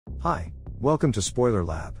Hi. Welcome to Spoiler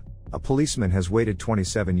Lab. A policeman has waited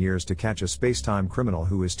 27 years to catch a space-time criminal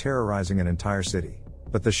who is terrorizing an entire city.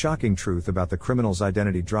 But the shocking truth about the criminal's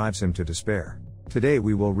identity drives him to despair. Today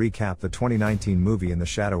we will recap the 2019 movie In the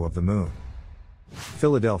Shadow of the Moon.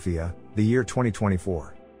 Philadelphia, the year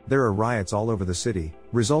 2024. There are riots all over the city,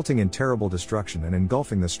 resulting in terrible destruction and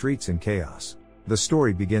engulfing the streets in chaos. The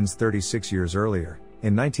story begins 36 years earlier,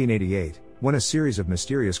 in 1988, when a series of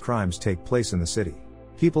mysterious crimes take place in the city.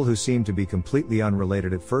 People who seem to be completely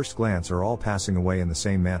unrelated at first glance are all passing away in the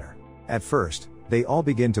same manner. At first, they all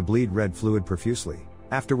begin to bleed red fluid profusely,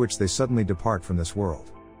 after which they suddenly depart from this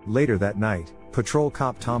world. Later that night, patrol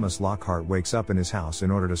cop Thomas Lockhart wakes up in his house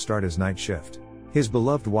in order to start his night shift. His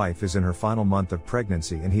beloved wife is in her final month of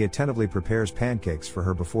pregnancy and he attentively prepares pancakes for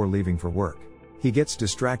her before leaving for work. He gets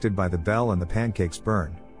distracted by the bell and the pancakes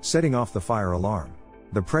burn, setting off the fire alarm.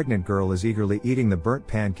 The pregnant girl is eagerly eating the burnt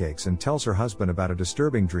pancakes and tells her husband about a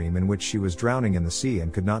disturbing dream in which she was drowning in the sea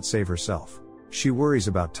and could not save herself. She worries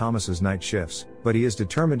about Thomas's night shifts, but he is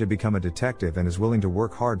determined to become a detective and is willing to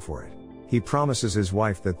work hard for it. He promises his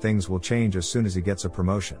wife that things will change as soon as he gets a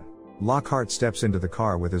promotion. Lockhart steps into the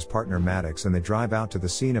car with his partner Maddox and they drive out to the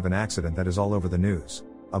scene of an accident that is all over the news.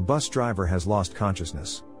 A bus driver has lost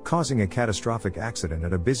consciousness, causing a catastrophic accident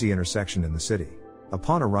at a busy intersection in the city.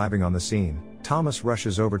 Upon arriving on the scene, Thomas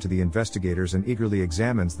rushes over to the investigators and eagerly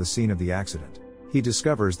examines the scene of the accident. He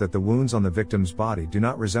discovers that the wounds on the victim's body do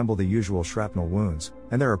not resemble the usual shrapnel wounds,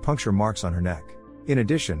 and there are puncture marks on her neck. In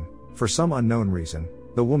addition, for some unknown reason,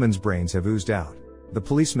 the woman's brains have oozed out. The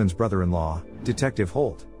policeman's brother-in-law, Detective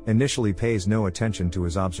Holt, initially pays no attention to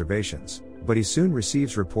his observations, but he soon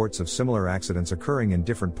receives reports of similar accidents occurring in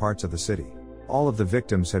different parts of the city. All of the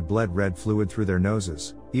victims had bled red fluid through their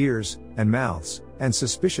noses, ears, and mouths, and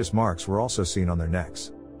suspicious marks were also seen on their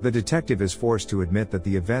necks. The detective is forced to admit that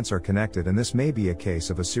the events are connected and this may be a case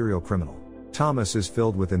of a serial criminal. Thomas is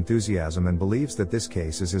filled with enthusiasm and believes that this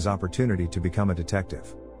case is his opportunity to become a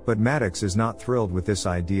detective. But Maddox is not thrilled with this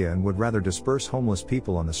idea and would rather disperse homeless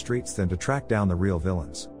people on the streets than to track down the real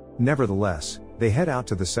villains. Nevertheless, they head out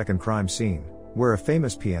to the second crime scene, where a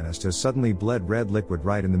famous pianist has suddenly bled red liquid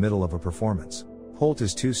right in the middle of a performance. Holt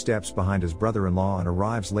is 2 steps behind his brother-in-law and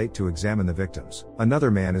arrives late to examine the victims.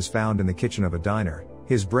 Another man is found in the kitchen of a diner,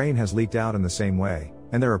 his brain has leaked out in the same way,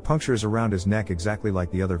 and there are punctures around his neck exactly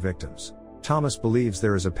like the other victims. Thomas believes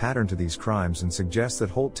there is a pattern to these crimes and suggests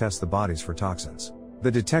that Holt test the bodies for toxins.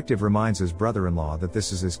 The detective reminds his brother-in-law that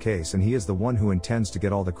this is his case and he is the one who intends to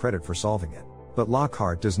get all the credit for solving it. But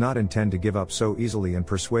Lockhart does not intend to give up so easily and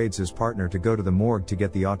persuades his partner to go to the morgue to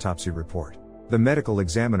get the autopsy report. The medical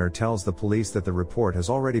examiner tells the police that the report has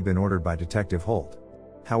already been ordered by Detective Holt.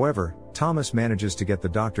 However, Thomas manages to get the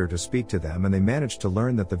doctor to speak to them and they manage to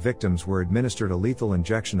learn that the victims were administered a lethal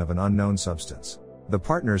injection of an unknown substance. The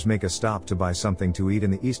partners make a stop to buy something to eat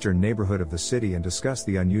in the eastern neighborhood of the city and discuss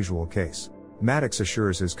the unusual case. Maddox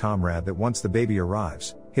assures his comrade that once the baby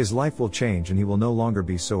arrives, his life will change and he will no longer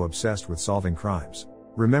be so obsessed with solving crimes.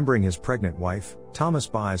 Remembering his pregnant wife, Thomas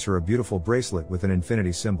buys her a beautiful bracelet with an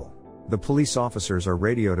infinity symbol. The police officers are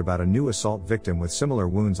radioed about a new assault victim with similar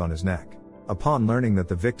wounds on his neck. Upon learning that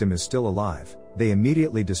the victim is still alive, they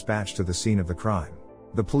immediately dispatch to the scene of the crime.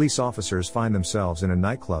 The police officers find themselves in a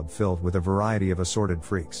nightclub filled with a variety of assorted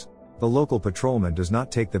freaks. The local patrolman does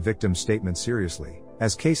not take the victim's statement seriously,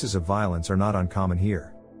 as cases of violence are not uncommon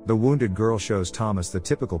here. The wounded girl shows Thomas the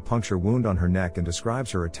typical puncture wound on her neck and describes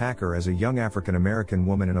her attacker as a young African-American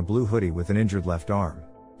woman in a blue hoodie with an injured left arm.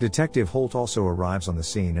 Detective Holt also arrives on the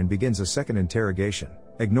scene and begins a second interrogation,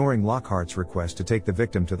 ignoring Lockhart's request to take the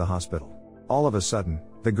victim to the hospital. All of a sudden,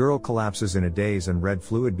 the girl collapses in a daze and red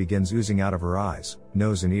fluid begins oozing out of her eyes,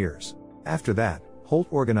 nose and ears. After that, Holt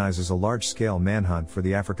organizes a large-scale manhunt for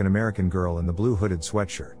the African-American girl in the blue hooded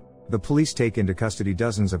sweatshirt. The police take into custody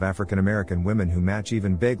dozens of African-American women who match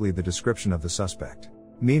even vaguely the description of the suspect.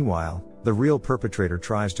 Meanwhile, the real perpetrator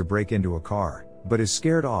tries to break into a car, but is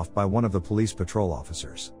scared off by one of the police patrol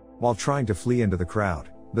officers. While trying to flee into the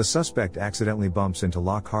crowd, the suspect accidentally bumps into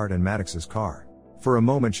Lockhart and Maddox's car. For a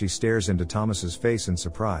moment she stares into Thomas's face in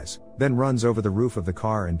surprise, then runs over the roof of the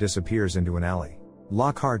car and disappears into an alley.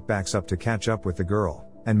 Lockhart backs up to catch up with the girl,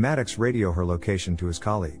 and Maddox radio her location to his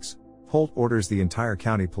colleagues. Holt orders the entire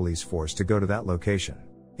county police force to go to that location.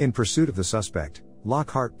 In pursuit of the suspect,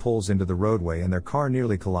 Lockhart pulls into the roadway and their car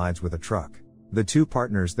nearly collides with a truck. The 2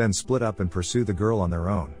 partners then split up and pursue the girl on their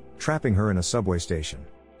own, trapping her in a subway station.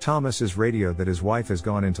 Thomas is radioed that his wife has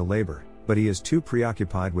gone into labor, but he is too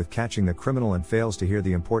preoccupied with catching the criminal and fails to hear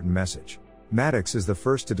the important message. Maddox is the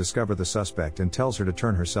first to discover the suspect and tells her to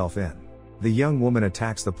turn herself in. The young woman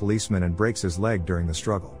attacks the policeman and breaks his leg during the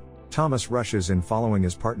struggle. Thomas rushes in following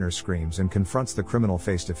his partner's screams and confronts the criminal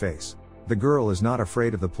face to face. The girl is not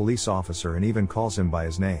afraid of the police officer and even calls him by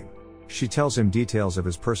his name. She tells him details of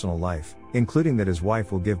his personal life, including that his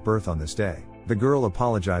wife will give birth on this day. The girl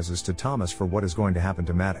apologizes to Thomas for what is going to happen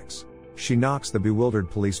to Maddox. She knocks the bewildered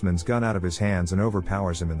policeman's gun out of his hands and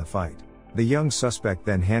overpowers him in the fight. The young suspect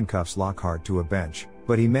then handcuffs Lockhart to a bench,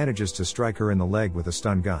 but he manages to strike her in the leg with a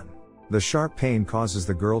stun gun. The sharp pain causes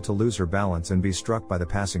the girl to lose her balance and be struck by the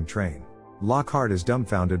passing train. Lockhart is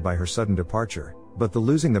dumbfounded by her sudden departure, but the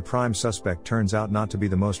losing the prime suspect turns out not to be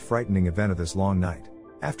the most frightening event of this long night.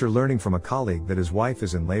 After learning from a colleague that his wife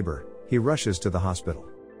is in labor, he rushes to the hospital.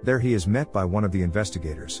 There he is met by one of the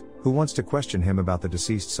investigators, who wants to question him about the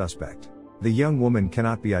deceased suspect. The young woman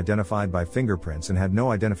cannot be identified by fingerprints and had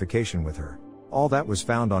no identification with her. All that was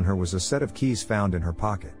found on her was a set of keys found in her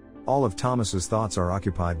pocket. All of Thomas's thoughts are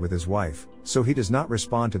occupied with his wife, so he does not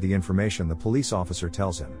respond to the information the police officer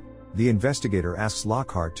tells him. The investigator asks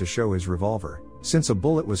Lockhart to show his revolver, since a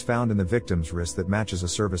bullet was found in the victim's wrist that matches a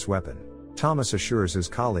service weapon. Thomas assures his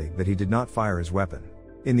colleague that he did not fire his weapon.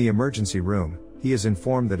 In the emergency room, he is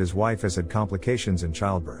informed that his wife has had complications in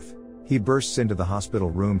childbirth. He bursts into the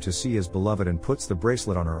hospital room to see his beloved and puts the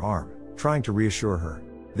bracelet on her arm, trying to reassure her.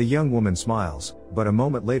 The young woman smiles, but a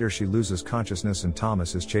moment later she loses consciousness and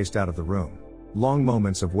Thomas is chased out of the room. Long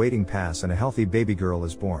moments of waiting pass and a healthy baby girl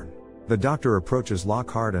is born. The doctor approaches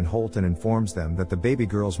Lockhart and Holt and informs them that the baby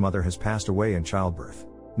girl's mother has passed away in childbirth.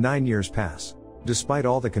 9 years pass. Despite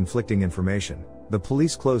all the conflicting information, the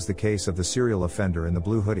police close the case of the serial offender in the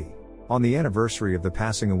blue hoodie. On the anniversary of the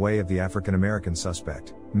passing away of the African-American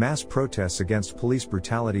suspect, mass protests against police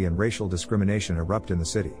brutality and racial discrimination erupt in the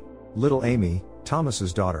city. Little Amy,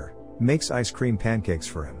 Thomas's daughter, makes ice cream pancakes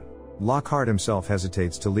for him. Lockhart himself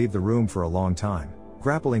hesitates to leave the room for a long time,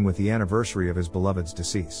 grappling with the anniversary of his beloved's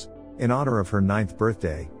decease. In honor of her 9th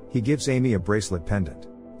birthday, he gives Amy a bracelet pendant.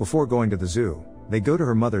 Before going to the zoo, they go to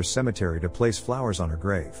her mother's cemetery to place flowers on her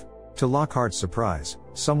grave. To Lockhart's surprise,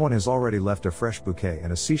 someone has already left a fresh bouquet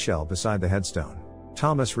and a seashell beside the headstone.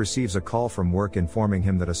 Thomas receives a call from work informing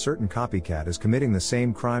him that a certain copycat is committing the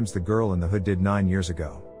same crimes the girl in the hood did 9 years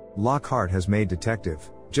ago. Lockhart has made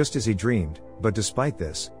detective, just as he dreamed, but despite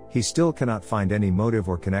this, he still cannot find any motive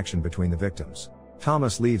or connection between the victims.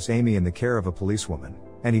 Thomas leaves Amy in the care of a policewoman,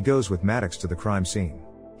 and he goes with Maddox to the crime scene.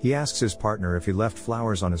 He asks his partner if he left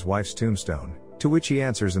flowers on his wife's tombstone, to which he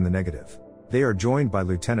answers in the negative. They are joined by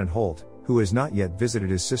Lieutenant Holt, who has not yet visited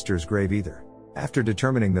his sister's grave either. After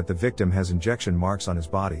determining that the victim has injection marks on his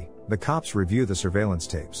body, the cops review the surveillance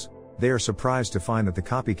tapes. They are surprised to find that the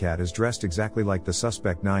copycat is dressed exactly like the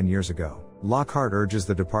suspect 9 years ago. Lockhart urges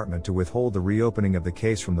the department to withhold the reopening of the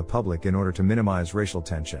case from the public in order to minimize racial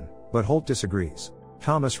tension, but Holt disagrees.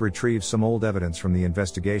 Thomas retrieves some old evidence from the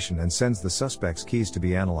investigation and sends the suspect's keys to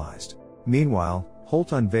be analyzed. Meanwhile,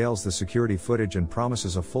 Holt unveils the security footage and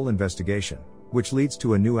promises a full investigation, which leads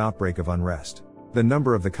to a new outbreak of unrest. The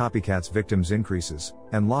number of the copycat's victims increases,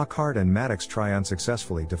 and Lockhart and Maddox try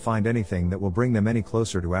unsuccessfully to find anything that will bring them any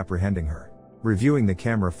closer to apprehending her. Reviewing the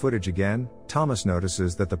camera footage again, Thomas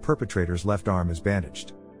notices that the perpetrator's left arm is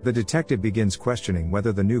bandaged. The detective begins questioning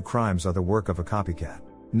whether the new crimes are the work of a copycat.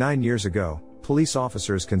 9 years ago, police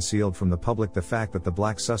officers concealed from the public the fact that the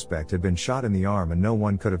black suspect had been shot in the arm and no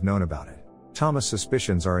one could have known about it. Thomas'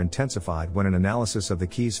 suspicions are intensified when an analysis of the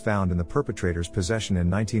keys found in the perpetrator's possession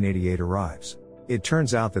in 1988 arrives. It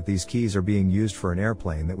turns out that these keys are being used for an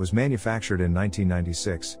airplane that was manufactured in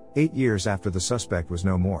 1996, 8 years after the suspect was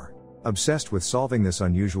no more. Obsessed with solving this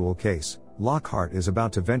unusual case, Lockhart is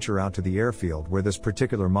about to venture out to the airfield where this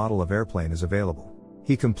particular model of airplane is available.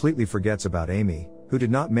 He completely forgets about Amy, who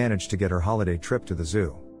did not manage to get her holiday trip to the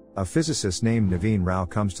zoo. A physicist named Naveen Rao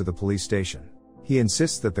comes to the police station. He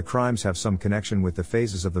insists that the crimes have some connection with the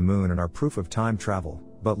phases of the moon and are proof of time travel,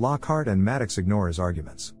 but Lockhart and Maddox ignore his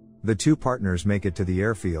arguments. The two partners make it to the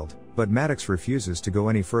airfield, but Maddox refuses to go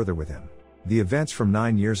any further with him. The events from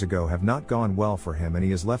 9 years ago have not gone well for him and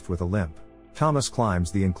he is left with a limp. Thomas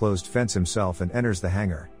climbs the enclosed fence himself and enters the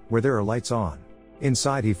hangar, where there are lights on.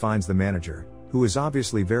 Inside he finds the manager, who is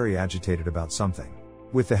obviously very agitated about something.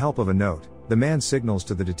 With the help of a note, the man signals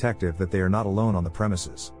to the detective that they are not alone on the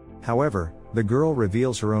premises. However, the girl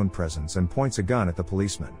reveals her own presence and points a gun at the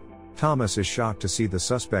policeman. Thomas is shocked to see the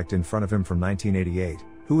suspect in front of him from 1988,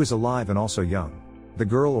 who is alive and also young. The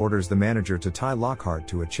girl orders the manager to tie Lockhart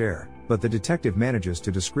to a chair, but the detective manages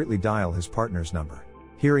to discreetly dial his partner's number.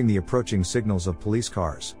 Hearing the approaching signals of police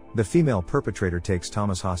cars, the female perpetrator takes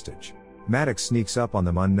Thomas hostage. Maddox sneaks up on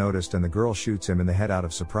them unnoticed and the girl shoots him in the head out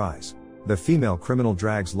of surprise. The female criminal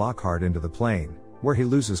drags Lockhart into the plane, where he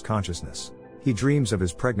loses consciousness. He dreams of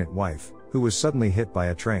his pregnant wife, who was suddenly hit by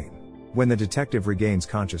a train. When the detective regains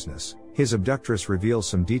consciousness, his abductress reveals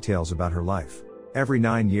some details about her life. Every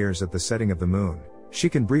 9 years at the setting of the moon, she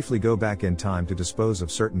can briefly go back in time to dispose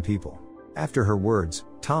of certain people. After her words,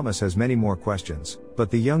 Thomas has many more questions,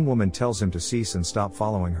 but the young woman tells him to cease and stop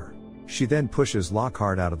following her. She then pushes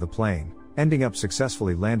Lockhart out of the plane, ending up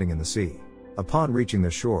successfully landing in the sea. Upon reaching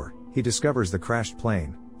the shore, he discovers the crashed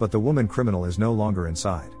plane, but the woman criminal is no longer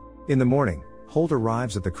inside. In the morning, Holt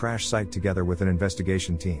arrives at the crash site together with an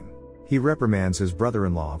investigation team. He reprimands his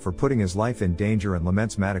brother-in-law for putting his life in danger and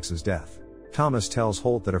laments Maddox's death. Thomas tells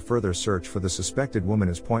Holt that a further search for the suspected woman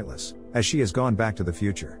is pointless, as she has gone back to the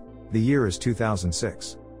future. The year is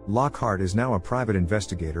 2006. Lockhart is now a private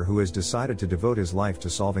investigator who has decided to devote his life to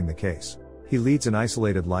solving the case. He leads an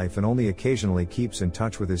isolated life and only occasionally keeps in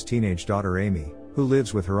touch with his teenage daughter Amy, who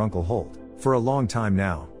lives with her uncle Holt. For a long time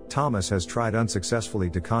now, Thomas has tried unsuccessfully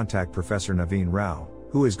to contact Professor Naveen Rao,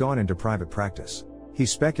 who has gone into private practice. He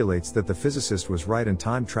speculates that the physicist was right and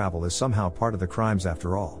time travel is somehow part of the crimes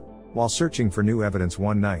after all. While searching for new evidence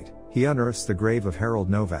one night, he unearths the grave of Harold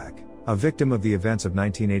Novak, a victim of the events of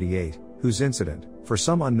 1988, whose incident, for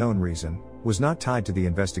some unknown reason, was not tied to the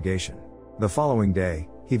investigation. The following day,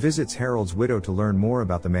 he visits Harold's widow to learn more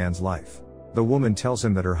about the man's life. The woman tells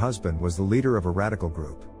him that her husband was the leader of a radical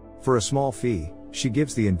group. For a small fee, she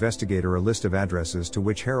gives the investigator a list of addresses to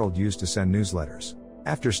which Harold used to send newsletters.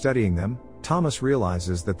 After studying them, Thomas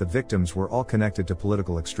realizes that the victims were all connected to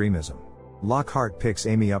political extremism. Lockhart picks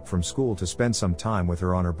Amy up from school to spend some time with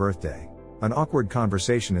her on her birthday. An awkward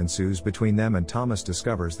conversation ensues between them and Thomas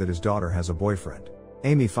discovers that his daughter has a boyfriend.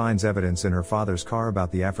 Amy finds evidence in her father's car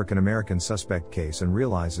about the African-American suspect case and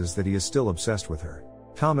realizes that he is still obsessed with her.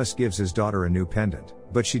 Thomas gives his daughter a new pendant,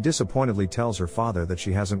 but she disappointedly tells her father that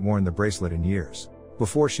she hasn't worn the bracelet in years.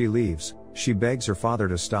 Before she leaves, she begs her father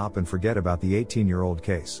to stop and forget about the 18-year-old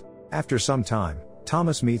case. After some time,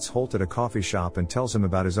 Thomas meets Holt at a coffee shop and tells him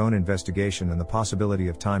about his own investigation and the possibility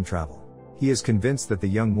of time travel. He is convinced that the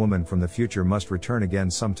young woman from the future must return again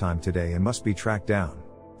sometime today and must be tracked down.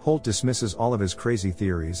 Holt dismisses all of his crazy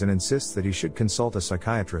theories and insists that he should consult a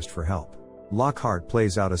psychiatrist for help. Lockhart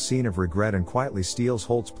plays out a scene of regret and quietly steals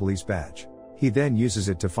Holt's police badge. He then uses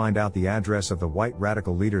it to find out the address of the white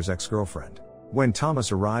radical leader's ex-girlfriend. When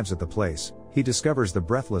Thomas arrives at the place, he discovers the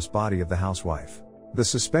breathless body of the housewife. The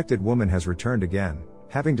suspected woman has returned again,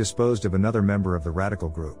 having disposed of another member of the radical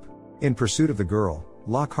group. In pursuit of the girl,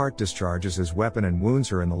 Lockhart discharges his weapon and wounds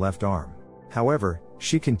her in the left arm. However,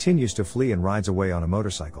 she continues to flee and rides away on a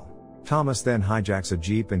motorcycle. Thomas then hijacks a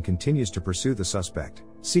jeep and continues to pursue the suspect,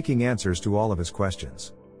 seeking answers to all of his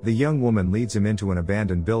questions. The young woman leads him into an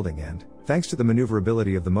abandoned building and, thanks to the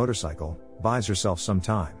maneuverability of the motorcycle, buys herself some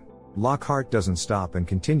time. Lockhart doesn't stop and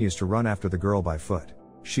continues to run after the girl by foot.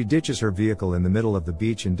 She ditches her vehicle in the middle of the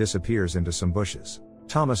beach and disappears into some bushes.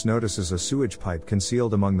 Thomas notices a sewage pipe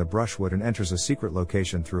concealed among the brushwood and enters a secret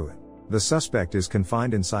location through it. The suspect is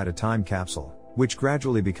confined inside a time capsule, which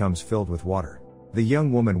gradually becomes filled with water. The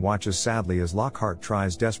young woman watches sadly as Lockhart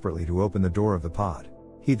tries desperately to open the door of the pod.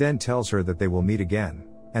 He then tells her that they will meet again,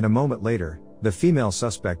 and a moment later, the female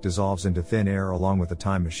suspect dissolves into thin air along with the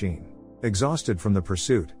time machine. Exhausted from the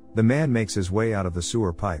pursuit, the man makes his way out of the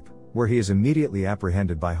sewer pipe, where he is immediately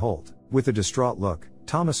apprehended by Holt. With a distraught look,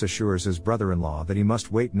 Thomas assures his brother-in-law that he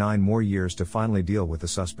must wait 9 more years to finally deal with the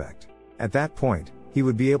suspect. At that point, he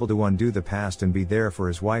would be able to undo the past and be there for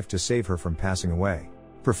his wife to save her from passing away.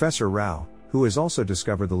 Professor Rao, who has also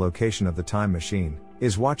discovered the location of the time machine,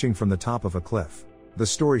 is watching from the top of a cliff. The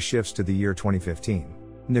story shifts to the year 2015.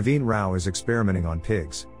 Naveen Rao is experimenting on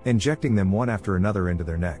pigs, injecting them one after another into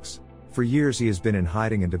their necks. For years he has been in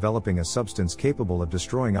hiding and developing a substance capable of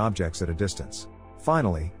destroying objects at a distance.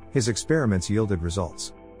 Finally, his experiments yielded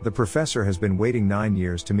results. The professor has been waiting 9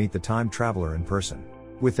 years to meet the time traveler in person.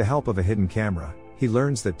 With the help of a hidden camera, he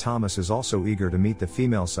learns that Thomas is also eager to meet the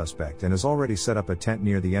female suspect and has already set up a tent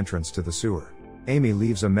near the entrance to the sewer. Amy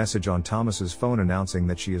leaves a message on Thomas's phone announcing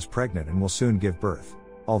that she is pregnant and will soon give birth.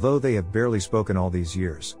 Although they have barely spoken all these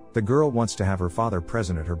years, the girl wants to have her father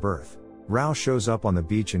present at her birth. Rao shows up on the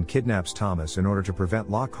beach and kidnaps Thomas in order to prevent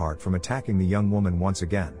Lockhart from attacking the young woman once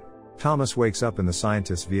again. Thomas wakes up in the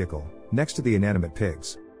scientist's vehicle, next to the inanimate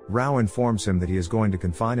pigs. Rao informs him that he is going to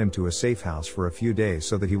confine him to a safe house for a few days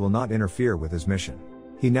so that he will not interfere with his mission.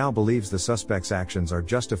 He now believes the suspect's actions are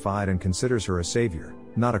justified and considers her a savior,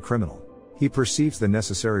 not a criminal. He perceives the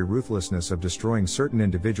necessary ruthlessness of destroying certain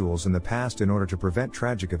individuals in the past in order to prevent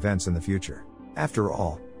tragic events in the future. After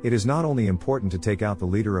all, it is not only important to take out the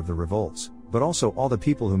leader of the revolts, but also all the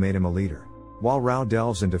people who made him a leader. While Rao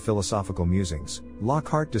delves into philosophical musings,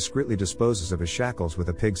 Lockhart discreetly disposes of his shackles with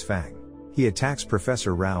a pig's fang. He attacks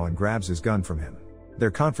Professor Rao and grabs his gun from him.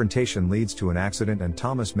 Their confrontation leads to an accident and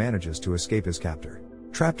Thomas manages to escape his captor.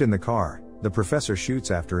 Trapped in the car, the professor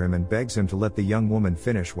shoots after him and begs him to let the young woman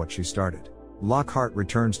finish what she started. Lockhart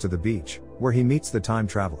returns to the beach, where he meets the time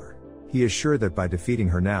traveler. He is sure that by defeating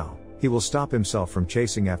her now, he will stop himself from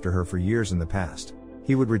chasing after her for years in the past.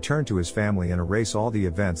 He would return to his family and erase all the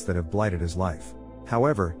events that have blighted his life.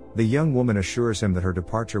 However, the young woman assures him that her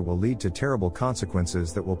departure will lead to terrible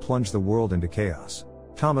consequences that will plunge the world into chaos.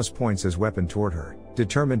 Thomas points his weapon toward her,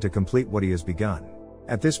 determined to complete what he has begun.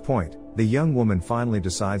 At this point, the young woman finally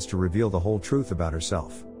decides to reveal the whole truth about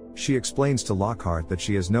herself. She explains to Lockhart that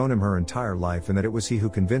she has known him her entire life and that it was he who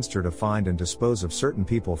convinced her to find and dispose of certain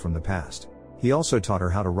people from the past. He also taught her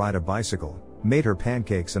how to ride a bicycle, made her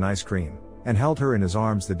pancakes and ice cream, and held her in his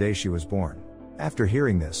arms the day she was born. After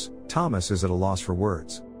hearing this, Thomas is at a loss for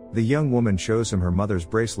words. The young woman shows him her mother's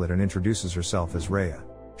bracelet and introduces herself as Rhea.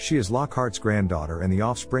 She is Lockhart's granddaughter and the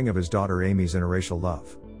offspring of his daughter Amy's interracial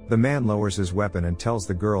love. The man lowers his weapon and tells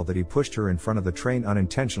the girl that he pushed her in front of the train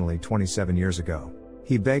unintentionally 27 years ago.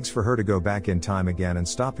 He begs for her to go back in time again and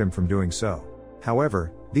stop him from doing so.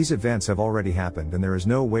 However, these events have already happened and there is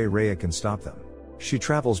no way Rhea can stop them. She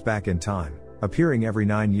travels back in time, appearing every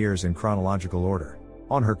 9 years in chronological order.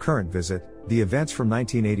 On her current visit, the events from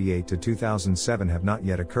 1988 to 2007 have not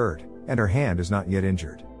yet occurred, and her hand is not yet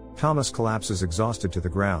injured. Thomas collapses exhausted to the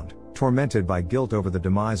ground, tormented by guilt over the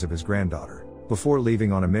demise of his granddaughter. Before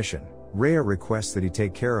leaving on a mission, Rhea requests that he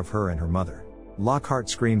take care of her and her mother. Lockhart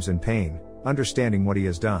screams in pain, understanding what he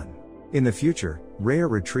has done. In the future, Rhea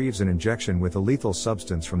retrieves an injection with a lethal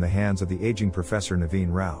substance from the hands of the aging Professor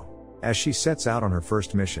Naveen Rao. As she sets out on her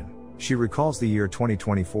first mission, she recalls the year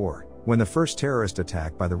 2024, when the first terrorist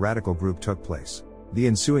attack by the radical group took place. The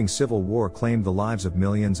ensuing civil war claimed the lives of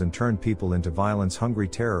millions and turned people into violence-hungry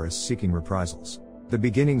terrorists seeking reprisals. The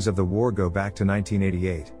beginnings of the war go back to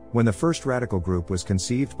 1988, when the first radical group was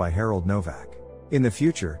conceived by Harold Novak. In the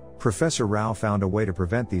future, Professor Rao found a way to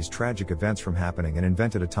prevent these tragic events from happening and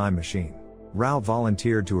invented a time machine. Rao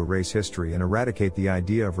volunteered to erase history and eradicate the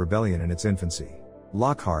idea of rebellion in its infancy.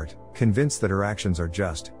 Lockhart, convinced that her actions are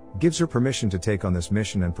just, gives her permission to take on this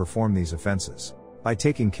mission and perform these offenses. By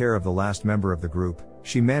taking care of the last member of the group,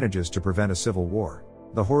 she manages to prevent a civil war.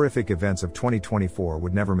 The horrific events of 2024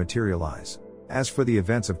 would never materialize. As for the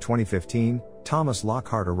events of 2015, Thomas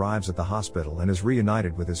Lockhart arrives at the hospital and is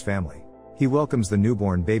reunited with his family. He welcomes the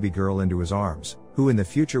newborn baby girl into his arms, who in the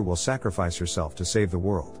future will sacrifice herself to save the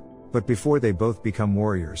world. But before they both become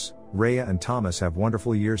warriors, Rhea and Thomas have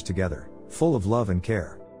wonderful years together, full of love and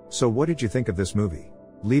care. So what did you think of this movie?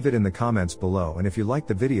 Leave it in the comments below, and if you liked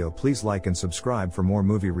the video please like and subscribe for more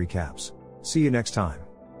movie recaps. See you next time.